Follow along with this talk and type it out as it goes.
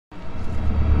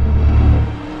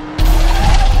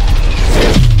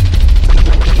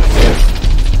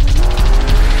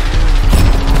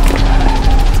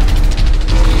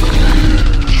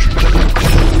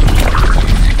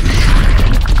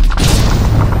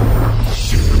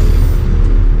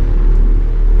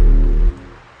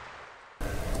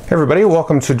everybody,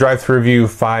 welcome to Drive Thru Review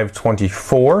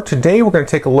 524. Today we're going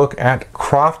to take a look at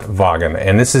Kraftwagen,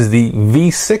 and this is the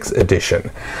V6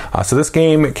 edition. So this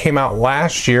game came out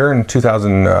last year in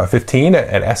 2015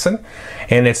 at Essen,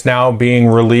 and it's now being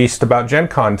released about Gen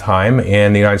Con time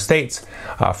in the United States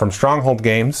from Stronghold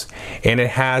Games, and it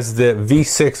has the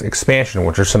V6 expansion,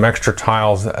 which are some extra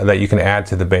tiles that you can add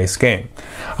to the base game.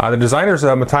 The designer is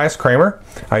Matthias Kramer.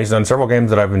 He's done several games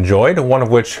that I've enjoyed, one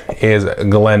of which is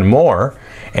Glen More.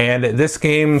 And this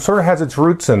game sort of has its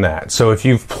roots in that. So if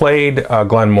you've played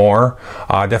Glen More,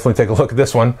 definitely take a look at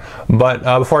this one.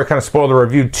 But before I kind of spoil the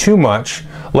review too much,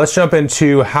 let's jump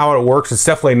into how it works. It's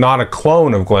definitely not a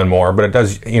clone of Glen More, but it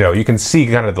does, you can see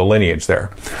kind of the lineage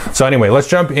there. So anyway, let's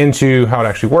jump into how it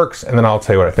actually works, and then I'll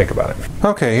tell you what I think about it.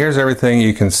 Okay, here's everything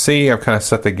you can see. I've kind of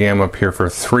set the game up here for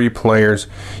 3 players.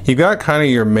 You've got kind of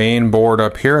your main board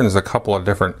up here, and there's a couple of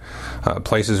different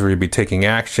places where you'd be taking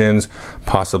actions,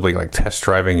 possibly like test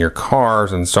driving your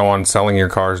cars and so on, selling your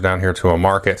cars down here to a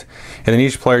market. And then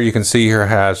each player, you can see here,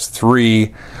 has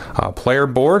 3 player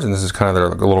boards, and this is kind of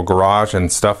their little garage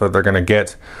and stuff that they're going to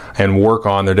get and work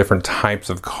on their different types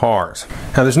of cars.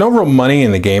 Now there's no real money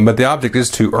in the game, but the object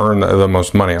is to earn the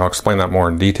most money. I'll explain that more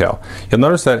in detail. You'll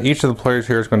notice that each of the players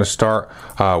here is going to start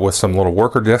with some little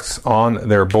worker discs on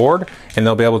their board, and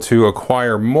they'll be able to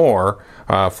acquire more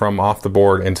from off the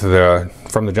board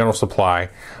from the general supply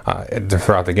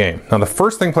throughout the game. Now the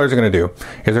first thing players are going to do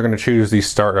is they're going to choose these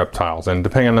startup tiles, and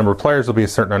depending on the number of players, there'll be a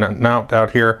certain amount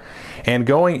out here, and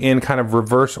going in kind of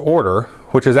reverse order,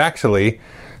 which is actually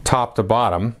top to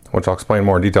bottom, which I'll explain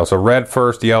more in detail. So red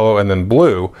first, yellow, and then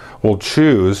blue will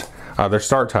choose their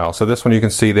start tile. So this one, you can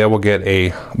see they will get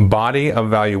a body of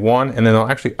value 1, and then they'll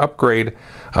actually upgrade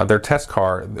their test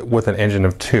car with an engine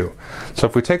of 2. So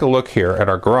if we take a look here at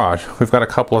our garage, we've got a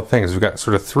couple of things. We've got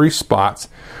sort of 3 spots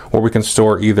where we can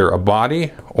store either a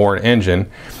body or an engine,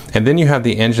 and then you have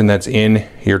the engine that's in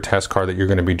your test car that you're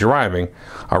going to be driving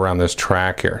around this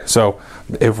track here. So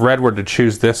if red were to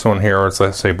choose this one here, or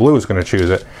let's say blue is going to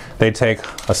choose it, they take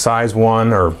a size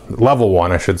 1, or level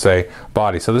 1 I should say,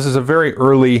 body. So this is a very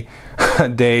early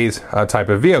days type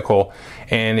of vehicle,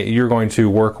 and you're going to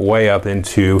work way up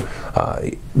into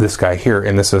this guy here,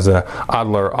 and this is a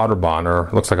Adler Autobahn,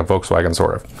 or looks like a Volkswagen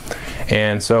sort of.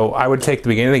 And so I would take the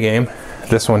beginning of the game,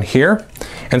 this one here,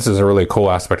 and this is a really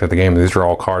cool aspect of the game. These are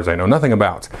all cars I know nothing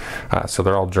about, so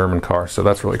they're all German cars, so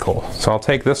that's really cool. So I'll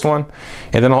take this one,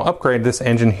 and then I'll upgrade this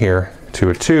engine here to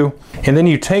a 2, and then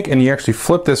you take and you actually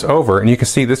flip this over, and you can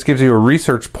see this gives you a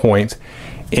research point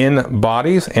in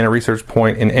bodies and a research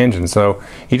point in engines. So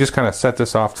you just kind of set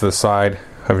this off to the side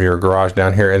of your garage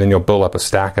down here, and then you'll build up a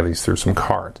stack of these through some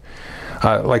cards.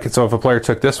 So if a player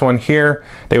took this one here,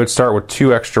 they would start with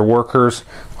 2 extra workers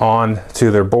on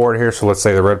to their board here. So let's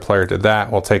say the red player did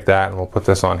that. We'll take that and we'll put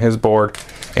this on his board,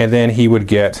 and then he would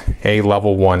get a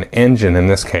level 1 engine in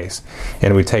this case.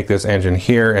 And we take this engine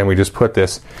here and we just put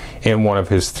this in one of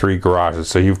his 3 garages.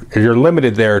 So you're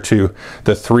limited there to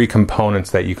the 3 components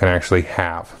that you can actually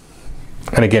have.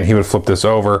 And again, he would flip this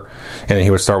over, and then he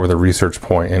would start with a research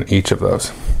point in each of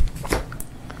those.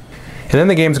 And then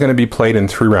the game's going to be played in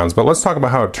 3 rounds, but let's talk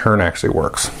about how a turn actually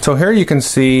works. So here you can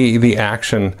see the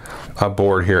action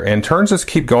board here, and turns just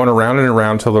keep going around and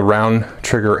around till the round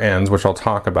trigger ends, which I'll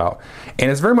talk about.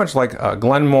 And it's very much like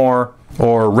Glen More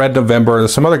or Red November.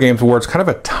 There's some other games where it's kind of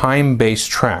a time-based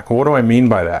track. Well, what do I mean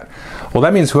by that? Well,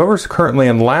 that means whoever's currently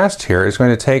in last here is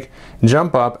going to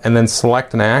jump up and then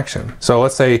select an action. So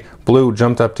let's say blue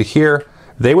jumped up to here.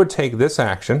 They would take this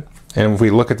action, and if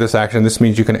we look at this action, this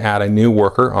means you can add a new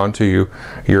worker onto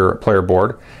your player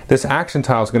board. This action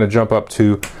tile is going to jump up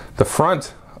to the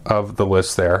front of the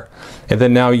list there, and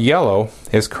then now yellow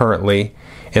is currently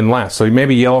in last. So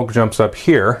maybe yellow jumps up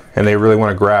here, and they really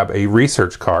want to grab a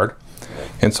research card,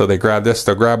 and so they grab this.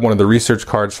 They'll grab one of the research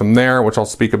cards from there, which I'll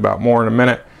speak about more in a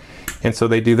minute, and so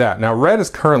they do that. Now red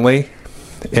is currently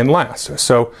in last,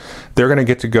 so they're going to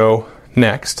get to go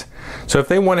next. So if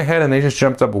they went ahead and they just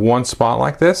jumped up 1 spot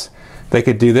like this, they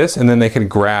could do this, and then they could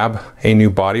grab a new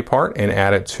body part and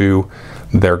add it to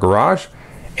their garage,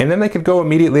 and then they could go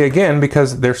immediately again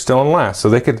because they're still in last. So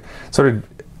they could sort of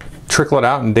trickle it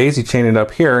out and daisy chain it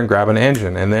up here and grab an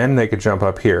engine, and then they could jump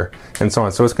up here and so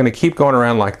on. So it's going to keep going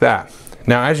around like that.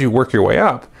 Now as you work your way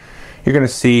up, you're going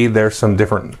to see there's some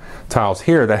different tiles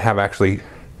here that have actually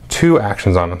 2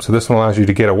 actions on them. So this one allows you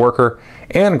to get a worker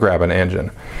and grab an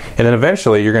engine, and then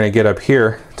eventually you're going to get up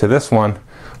here to this one,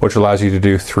 which allows you to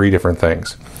do 3 different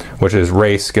things, which is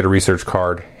race, get a research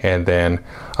card, and then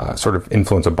sort of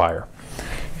influence a buyer.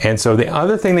 And so the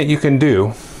other thing that you can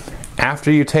do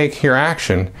after you take your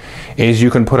action is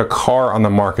you can put a car on the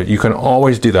market. You can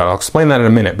always do that. I'll explain that in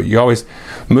a minute, but you always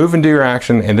move and do your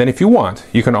action, and then if you want,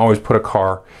 you can always put a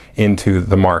car into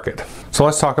the market. So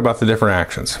let's talk about the different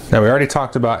actions. Now, we already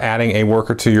talked about adding a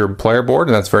worker to your player board,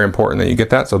 and that's very important that you get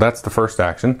that, so that's the first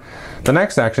action. The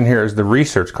next action here is the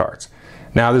research cards.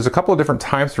 Now, there's a couple of different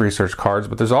types of research cards,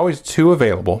 but there's always two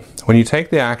available. When you take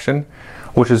the action,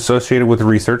 which is associated with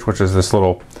research, which is this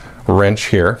little wrench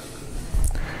here,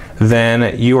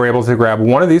 then you are able to grab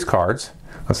one of these cards.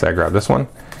 Let's say I grab this one.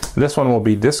 This one will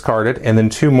be discarded, and then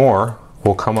two more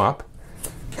will come up.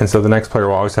 And so the next player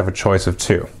will always have a choice of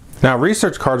two. Now,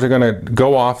 research cards are going to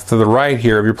go off to the right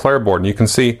here of your player board, and you can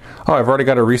see, oh, I've already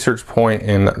got a research point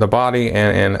in the body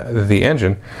and the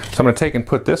engine. So I'm going to take and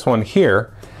put this one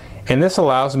here, and this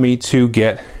allows me to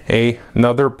get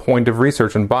another point of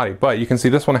research in body. But you can see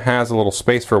this one has a little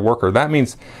space for a worker. That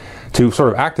means to sort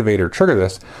of activate or trigger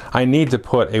this, I need to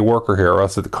put a worker here, or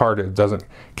else the card doesn't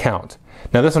count.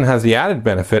 Now, this one has the added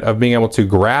benefit of being able to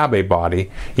grab a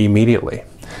body immediately.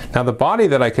 Now, the body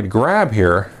that I could grab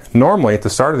here, normally at the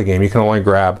start of the game, you can only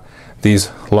grab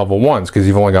these level 1s because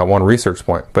you've only got one research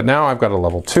point. But now I've got a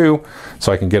level 2,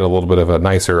 so I can get a little bit of a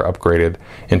nicer upgraded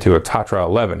into a Tatra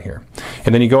 11 here.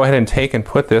 And then you go ahead and take and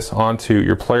put this onto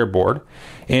your player board.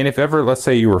 And if ever, let's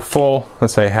say you were full,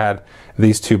 let's say I had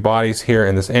these two bodies here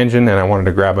in this engine and I wanted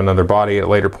to grab another body at a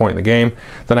later point in the game,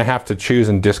 then I have to choose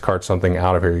and discard something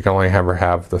out of here. You can only ever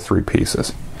have the 3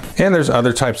 pieces. And there's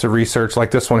other types of research,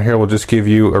 like this one here will just give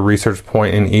you a research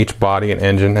point in each body and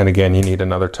engine, and again you need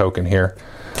another token here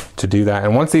to do that.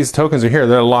 And once these tokens are here,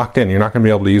 they're locked in. You're not going to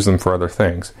be able to use them for other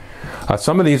things.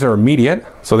 Some of these are immediate,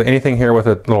 so that anything here with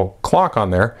a little clock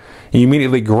on there, you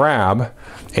immediately grab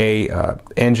a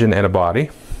engine and a body.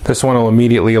 This one will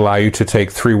immediately allow you to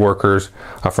take 3 workers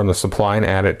from the supply and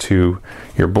add it to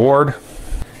your board.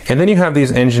 And then you have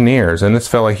these engineers, and this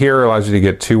fella here allows you to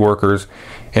get 2 workers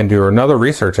and do another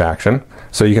research action.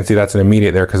 So you can see that's an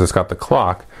immediate there because it's got the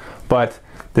clock. But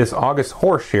this August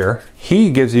Horsch here,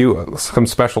 he gives you some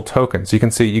special tokens. You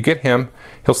can see you get him,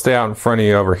 he'll stay out in front of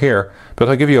you over here, but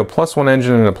he'll give you a +1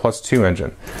 engine and a +2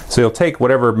 engine. So you'll take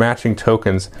whatever matching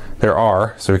tokens there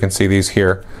are, so we can see these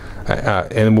here,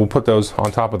 and we'll put those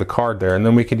on top of the card there, and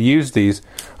then we could use these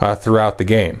throughout the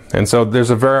game. And so there's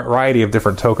a variety of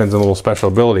different tokens and little special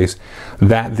abilities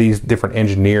that these different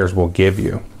engineers will give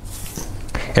you.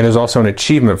 And there's also an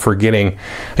achievement for getting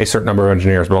a certain number of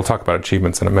engineers, but I'll talk about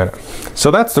achievements in a minute.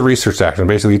 So that's the research action.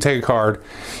 Basically, you take a card,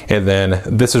 and then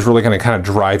this is really going to kind of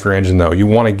drive your engine, though. You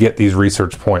want to get these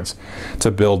research points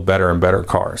to build better and better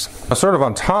cars. Now, sort of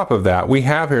on top of that, we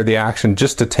have here the action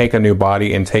just to take a new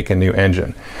body and take a new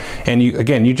engine. And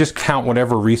you just count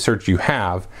whatever research you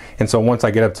have. And so once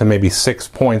I get up to maybe 6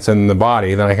 points in the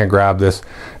body, then I can grab this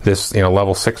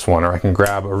level 6 one, or I can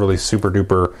grab a really super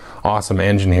duper awesome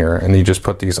engine here, and you just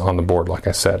put these on the board, like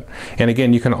I said. And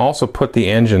again, you can also put the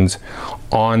engines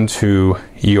onto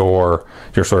your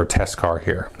sort of test car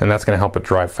here, and that's going to help it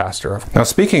drive faster. Now,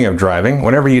 speaking of driving,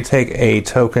 whenever you take a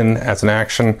token as an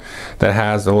action that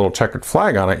has a little checkered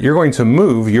flag on it, you're going to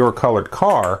move your colored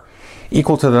car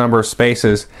equal to the number of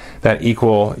spaces that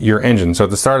equal your engine. So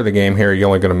at the start of the game here, you're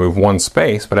only going to move 1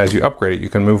 space, but as you upgrade it, you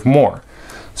can move more.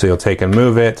 So you'll take and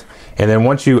move it, and then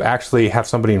once you actually have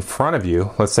somebody in front of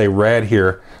you, let's say Red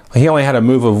here, he only had a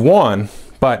move of 1,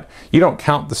 but you don't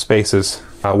count the spaces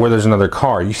where there's another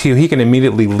car. You see he can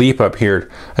immediately leap up here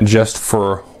just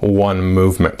for 1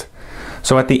 movement.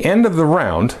 So at the end of the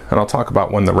round, and I'll talk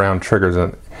about when the round triggers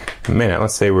in a minute,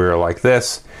 let's say we were like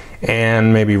this,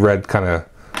 and maybe Red kind of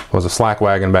was a slack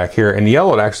wagon back here, and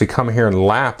Yellow would actually come here and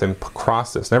lap and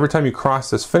cross this. And every time you cross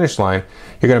this finish line,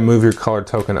 you're going to move your colored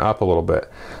token up a little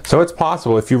bit. So it's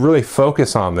possible, if you really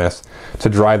focus on this, to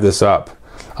drive this up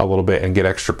a little bit and get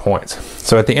extra points.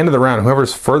 So at the end of the round,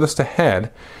 whoever's furthest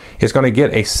ahead is going to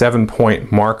get a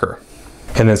 7-point marker,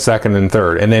 and then second and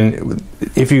third. And then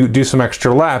if you do some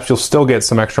extra laps, you'll still get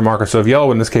some extra markers. So if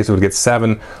Yellow, in this case, would get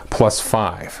 7 plus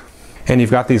 5. And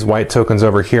you've got these white tokens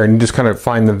over here, and you just kind of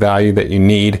find the value that you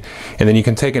need, and then you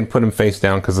can take and put them face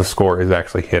down because the score is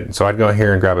actually hidden. So I'd go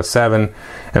here and grab a 7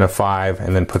 and a 5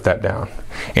 and then put that down.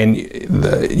 And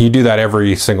you do that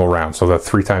every single round, so that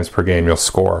 3 times per game you'll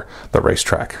score the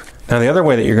racetrack. Now, the other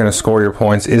way that you're going to score your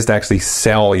points is to actually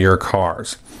sell your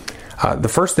cars. The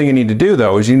first thing you need to do,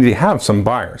 though, is you need to have some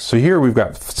buyers. So here we've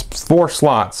got 4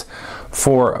 slots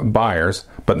for buyers,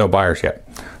 but no buyers yet.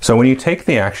 So when you take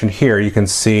the action here, you can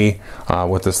see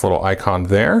with this little icon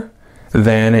there,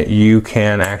 then you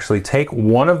can actually take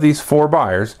one of these 4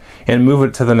 buyers and move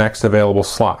it to the next available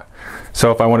slot.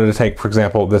 So if I wanted to take, for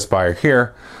example, this buyer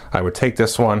here, I would take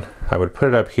this one, I would put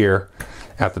it up here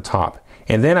at the top.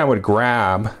 and then I would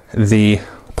grab the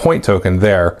point token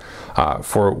there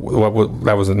for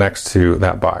that was next to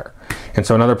that buyer. And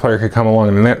so another player could come along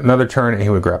in another turn and he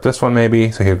would grab this one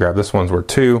maybe, so he would grab this one's worth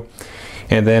 2.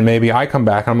 And then maybe I come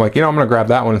back and I'm like, I'm going to grab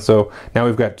that one. And so now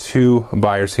we've got 2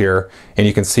 buyers here, and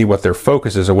you can see what their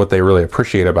focus is or what they really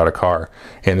appreciate about a car.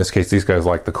 In this case, these guys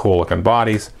like the cool looking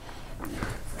bodies.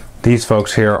 These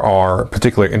folks here are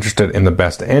particularly interested in the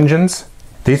best engines.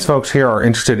 These folks here are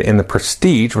interested in the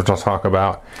prestige, which I'll talk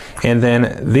about. And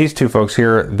then these 2 folks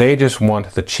here, they just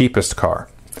want the cheapest car.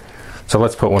 So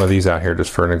let's put one of these out here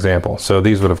just for an example. So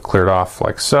these would have cleared off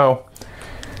like so.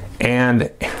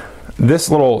 And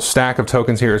this little stack of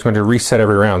tokens here is going to reset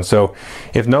every round. So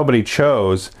if nobody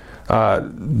chose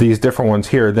these different ones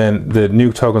here, then the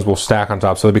new tokens will stack on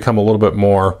top, so they become a little bit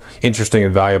more interesting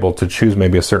and valuable to choose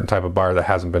maybe a certain type of buyer that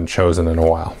hasn't been chosen in a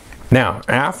while. Now,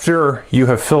 after you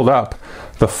have filled up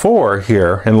the 4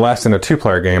 here, unless in a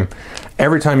 2-player game,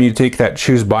 every time you take that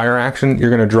choose buyer action, you're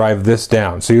going to drive this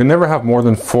down. So you'll never have more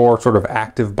than 4 sort of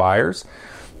active buyers,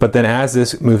 but then as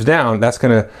this moves down, that's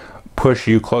going to push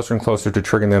you closer and closer to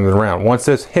triggering the end of the round. Once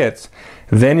this hits,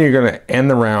 then you're going to end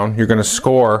the round. You're going to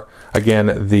score,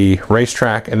 again, the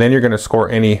racetrack, and then you're going to score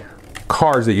any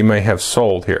cars that you may have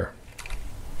sold here.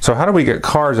 So how do we get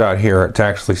cars out here to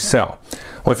actually sell?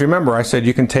 Well, if you remember, I said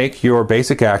you can take your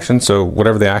basic action, so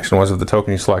whatever the action was of the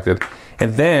token you selected,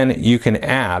 and then you can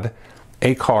add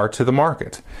a car to the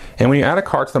market. And when you add a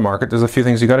car to the market, there's a few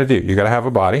things you got to do. You got to have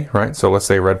a body, right? So let's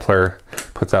say red player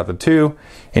puts out the 2,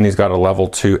 and he's got a level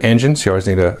 2 engine. So you always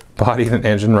need a body and an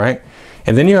engine, right?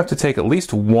 And then you have to take at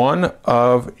least one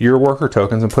of your worker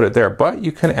tokens and put it there, but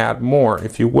you can add more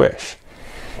if you wish.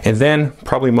 And then,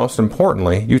 probably most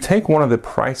importantly, you take one of the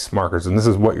price markers, and this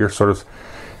is what your sort of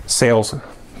sales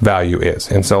value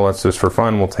is. And so let's just, for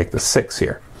fun, we'll take the 6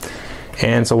 here.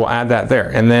 And so we'll add that there.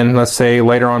 And then let's say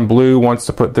later on blue wants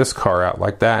to put this car out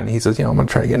like that, and he says, I'm going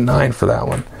to try to get 9 for that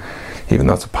one, even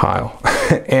though it's a pile.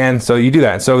 And so you do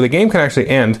that. So the game can actually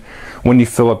end when you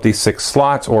fill up these 6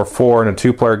 slots, or 4 in a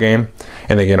 2-player game,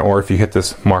 and again, or if you hit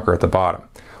this marker at the bottom.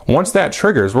 Once that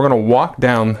triggers, we're going to walk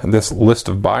down this list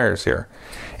of buyers here.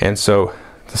 And so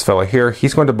this fella here,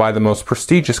 he's going to buy the most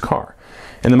prestigious car.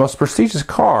 And the most prestigious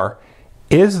car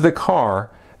is the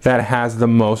car that has the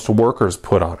most workers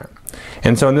put on it.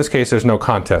 And so in this case, there's no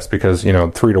contest because,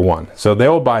 3-to-1. So they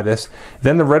will buy this.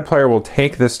 Then the red player will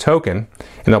take this token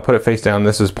and they'll put it face down.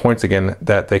 This is points again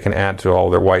that they can add to all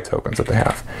their white tokens that they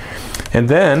have. And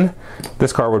then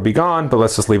this car would be gone, but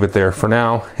let's just leave it there for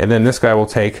now. And then this guy will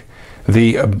take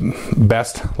the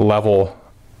best level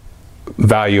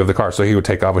value of the car. So he would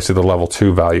take obviously the level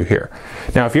 2 value here.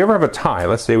 Now, if you ever have a tie,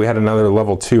 let's say we had another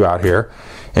level 2 out here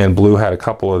and blue had a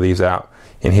couple of these out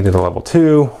and he did a level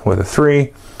 2 with a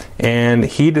 3. And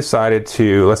he decided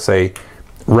to, let's say,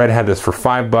 red had this for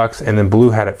 $5 and then blue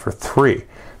had it for 3.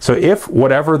 So if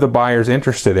whatever the buyer's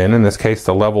interested in this case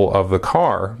the level of the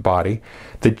car body,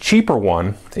 the cheaper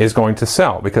one is going to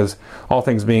sell, because all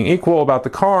things being equal about the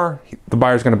car, the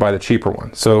buyer's going to buy the cheaper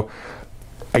one. So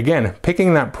again,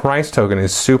 picking that price token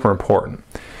is super important.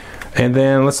 And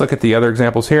then let's look at the other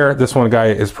examples here. This one guy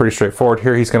is pretty straightforward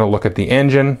here. He's going to look at the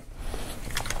engine,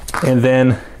 and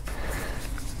then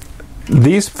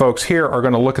these folks here are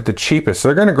going to look at the cheapest. So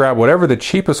they're going to grab whatever the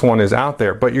cheapest one is out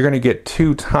there, but you're going to get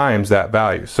 2 times that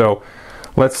value. So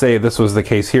let's say this was the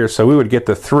case here. So we would get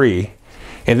the 3,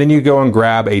 and then you go and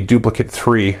grab a duplicate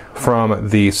 3 from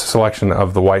the selection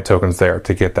of the white tokens there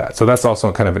to get that. So that's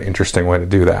also kind of an interesting way to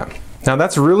do that. Now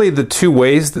that's really the 2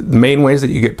 ways, the main ways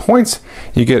that you get points.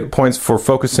 You get points for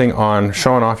focusing on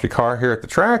showing off your car here at the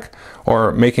track,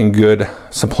 or making good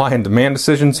supply and demand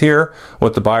decisions here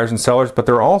with the buyers and sellers, but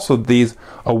there are also these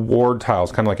award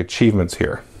tiles, kind of like achievements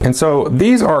here. And so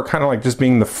these are kind of like just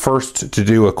being the first to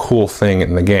do a cool thing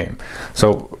in the game.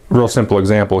 So real simple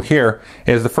example here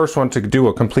is the first one to do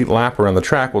a complete lap around the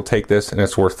track will take this, and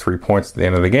it's worth 3 points at the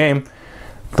end of the game.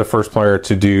 The first player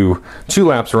to do 2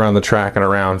 laps around the track and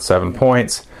around, 7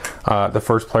 points. The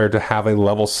first player to have a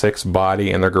level 6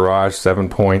 body in their garage, 7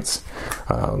 points.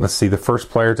 Let's see, the first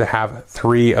player to have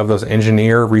 3 of those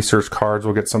engineer research cards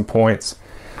will get some points,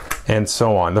 and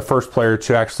so on. The first player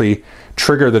to actually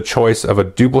trigger the choice of a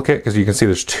duplicate, because you can see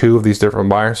there's 2 of these different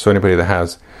buyers. So anybody that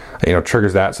has,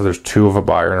 triggers that, so there's 2 of a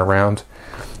buyer in a round.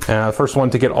 The first one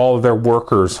to get all of their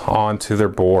workers onto their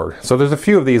board. So there's a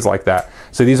few of these like that.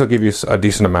 So these will give you a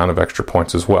decent amount of extra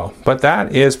points as well. But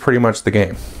that is pretty much the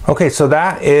game. Okay, so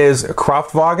that is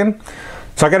Kraftwagen.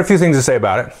 So I got a few things to say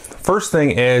about it. First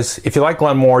thing is, if you like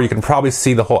Glenmore, you can probably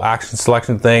see the whole action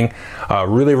selection thing,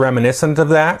 really reminiscent of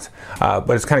that.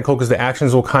 But it's kind of cool because the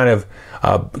actions will kind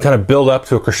of build up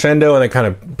to a crescendo and then kind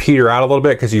of peter out a little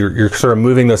bit because you're sort of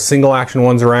moving those single action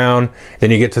ones around.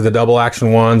 Then you get to the double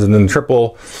action ones and then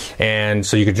triple, and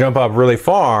so you could jump up really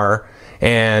far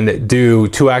and do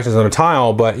 2 actions on a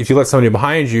tile. But if you let somebody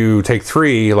behind you take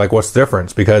 3, like, what's the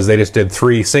difference? Because they just did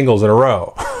 3 singles in a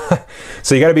row.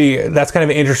 So you got to be, that's kind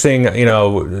of an interesting,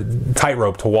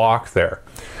 tightrope to walk there.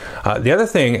 The other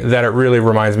thing that it really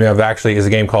reminds me of actually is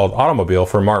a game called Automobile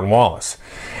for Martin Wallace.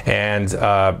 And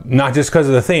not just because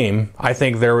of the theme, I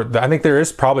think there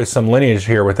is probably some lineage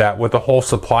here with that, with the whole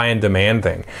supply and demand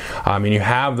thing. I mean, you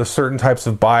have the certain types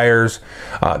of buyers,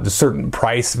 the certain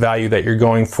price value that you're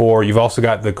going for. You've also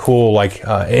got the cool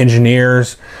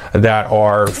engineers that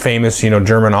are famous,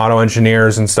 German auto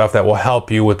engineers and stuff that will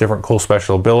help you with different cool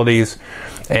special abilities.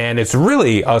 And it's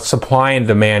really a supply and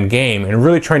demand game, and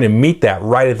really trying to meet that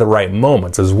right at the right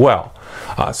moments as well.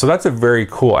 So that's a very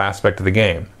cool aspect of the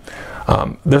game.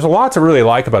 There's a lot to really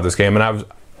like about this game, and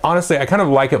I kind of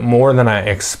like it more than I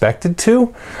expected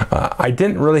to. I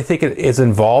didn't really think it is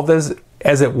involved as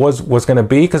it was going to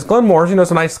be, because Glenmore's,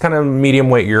 is a nice kind of medium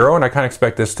weight Euro, and I kind of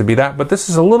expect this to be that. But this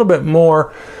is a little bit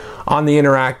more on the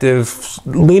interactive,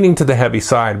 leaning to the heavy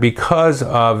side because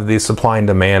of the supply and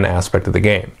demand aspect of the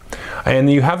game.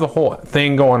 And you have the whole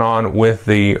thing going on with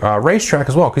the racetrack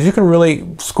as well, because you can really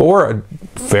score a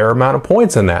fair amount of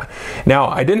points in that. Now,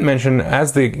 I didn't mention,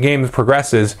 as the game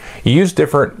progresses, you use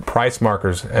different price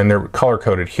markers, and they're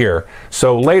color-coded here.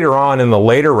 So later on in the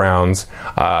later rounds,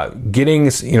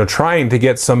 trying to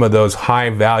get some of those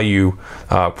high-value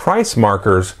price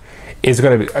markers is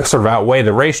going to sort of outweigh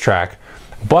the racetrack.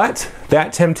 But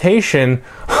that temptation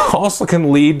also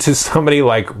can lead to somebody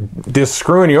just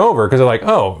screwing you over, because they're like,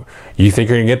 oh, you think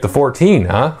you're going to get the 14,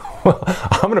 huh? Well,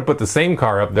 I'm going to put the same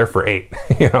car up there for 8,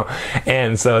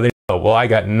 And so they go, well, I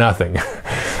got nothing.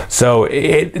 So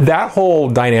that whole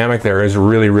dynamic there is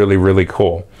really, really, really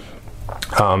cool.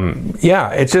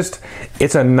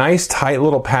 It's a nice tight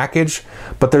little package,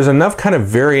 but there's enough kind of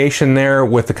variation there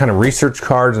with the kind of research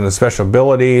cards and the special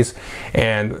abilities,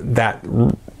 and that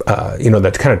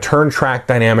that kind of turn track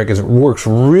dynamic works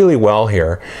really well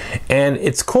here. And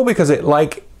it's cool because it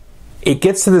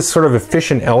gets to this sort of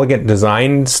efficient, elegant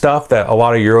design stuff that a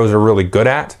lot of Euros are really good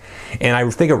at, and I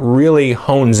think it really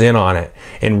hones in on it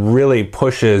and really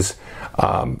pushes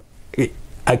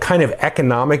a kind of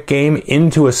economic game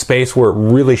into a space where it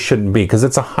really shouldn't be, because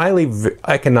it's a highly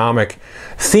economic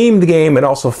themed game, and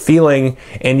also feeling,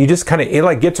 and you just kind of,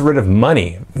 it gets rid of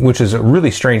money, which is a really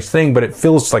strange thing, but it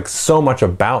feels like so much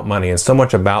about money and so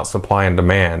much about supply and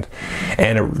demand,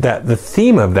 and that the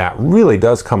theme of that really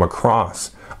does come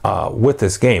across with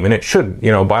this game. And it should,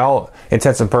 by all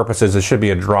intents and purposes, it should be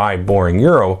a dry, boring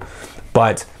Euro,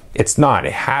 but it's not.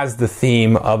 It has the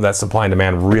theme of that supply and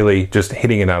demand really just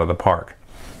hitting it out of the park.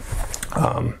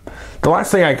 The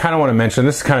last thing I kind of want to mention,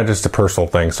 this is kind of just a personal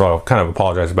thing, so I'll kind of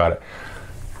apologize about it.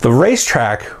 The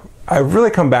racetrack, I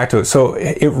really come back to it. So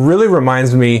it really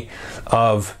reminds me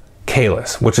of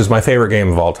Caylus, which is my favorite game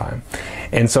of all time.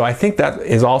 And so I think that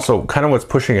is also kind of what's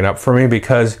pushing it up for me,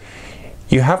 because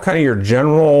you have kind of your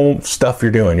general stuff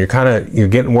you're doing. You're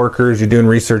getting workers, you're doing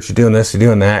research, you're doing this, you're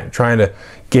doing that, trying to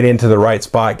get into the right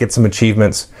spot, get some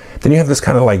achievements. Then you have this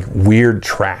kind of weird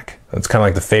track. It's kind of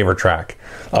like the favorite track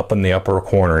up in the upper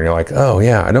corner. And you're like, oh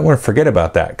yeah, I don't want to forget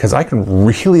about that, because I can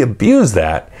really abuse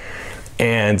that.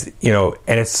 And,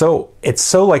 and it's so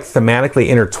thematically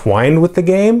intertwined with the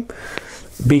game,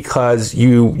 because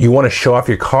you want to show off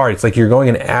your car. It's like you're going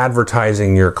and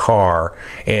advertising your car.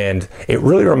 And it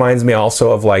really reminds me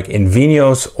also of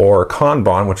Invinos or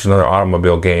Kanban, which is another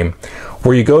automobile game,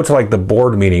 where you go to the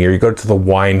board meeting, or you go to the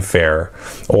wine fair,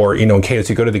 or in case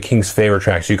you go to the king's favorite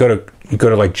tracks, you go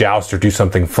to joust or do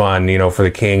something fun, for the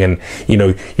king, and you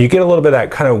get a little bit of that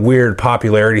kind of weird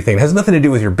popularity thing. It has nothing to do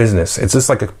with your business. It's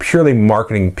just a purely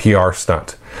marketing PR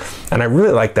stunt. And I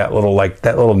really like that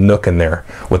little nook in there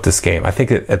with this game. I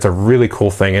think it's a really cool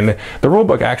thing, and the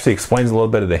rulebook actually explains a little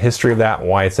bit of the history of that,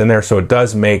 why it's in there, so it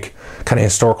does make kind of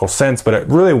historical sense, but it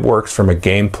really works from a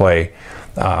gameplay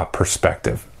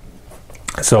perspective.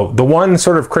 So the one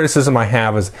sort of criticism I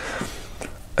have is,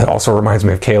 it also reminds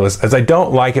me of Caylus, as I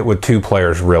don't like it with 2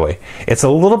 players, really. It's a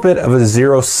little bit of a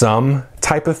zero-sum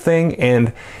type of thing,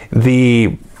 and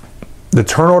the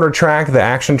turn order track, the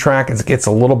action track, it gets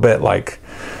a little bit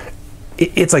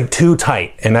it's too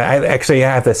tight. And I actually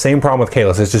have the same problem with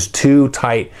Caylus. It's just too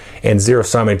tight and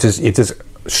zero-sum. It just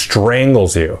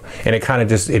strangles you, and it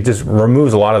just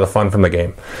removes a lot of the fun from the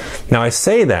game. Now, I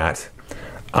say that,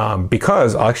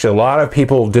 because actually a lot of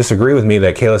people disagree with me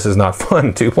that Caylus is not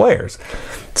fun 2 players.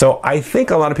 So I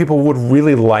think a lot of people would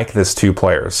really like this 2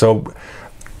 players. So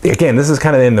again, this is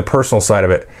kind of in the personal side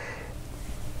of it.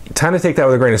 Time to take that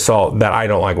with a grain of salt that I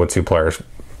don't like with 2 players.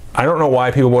 I don't know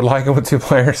why people would like it with 2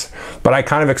 players, but I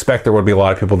kind of expect there would be a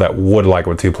lot of people that would like it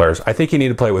with 2 players. I think you need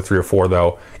to play with 3 or 4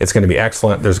 though. It's going to be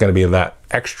excellent. There's going to be that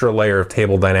extra layer of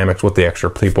table dynamics with the extra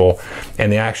people,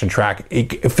 and the action track.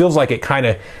 It feels like it kind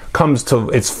of comes to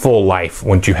its full life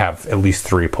once you have at least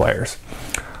 3 players.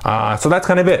 So that's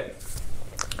kind of it.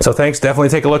 So thanks. Definitely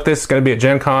take a look. This is going to be at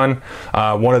Gen Con,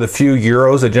 one of the few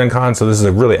Euros at Gen Con, so this is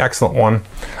a really excellent one.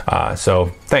 So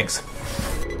thanks.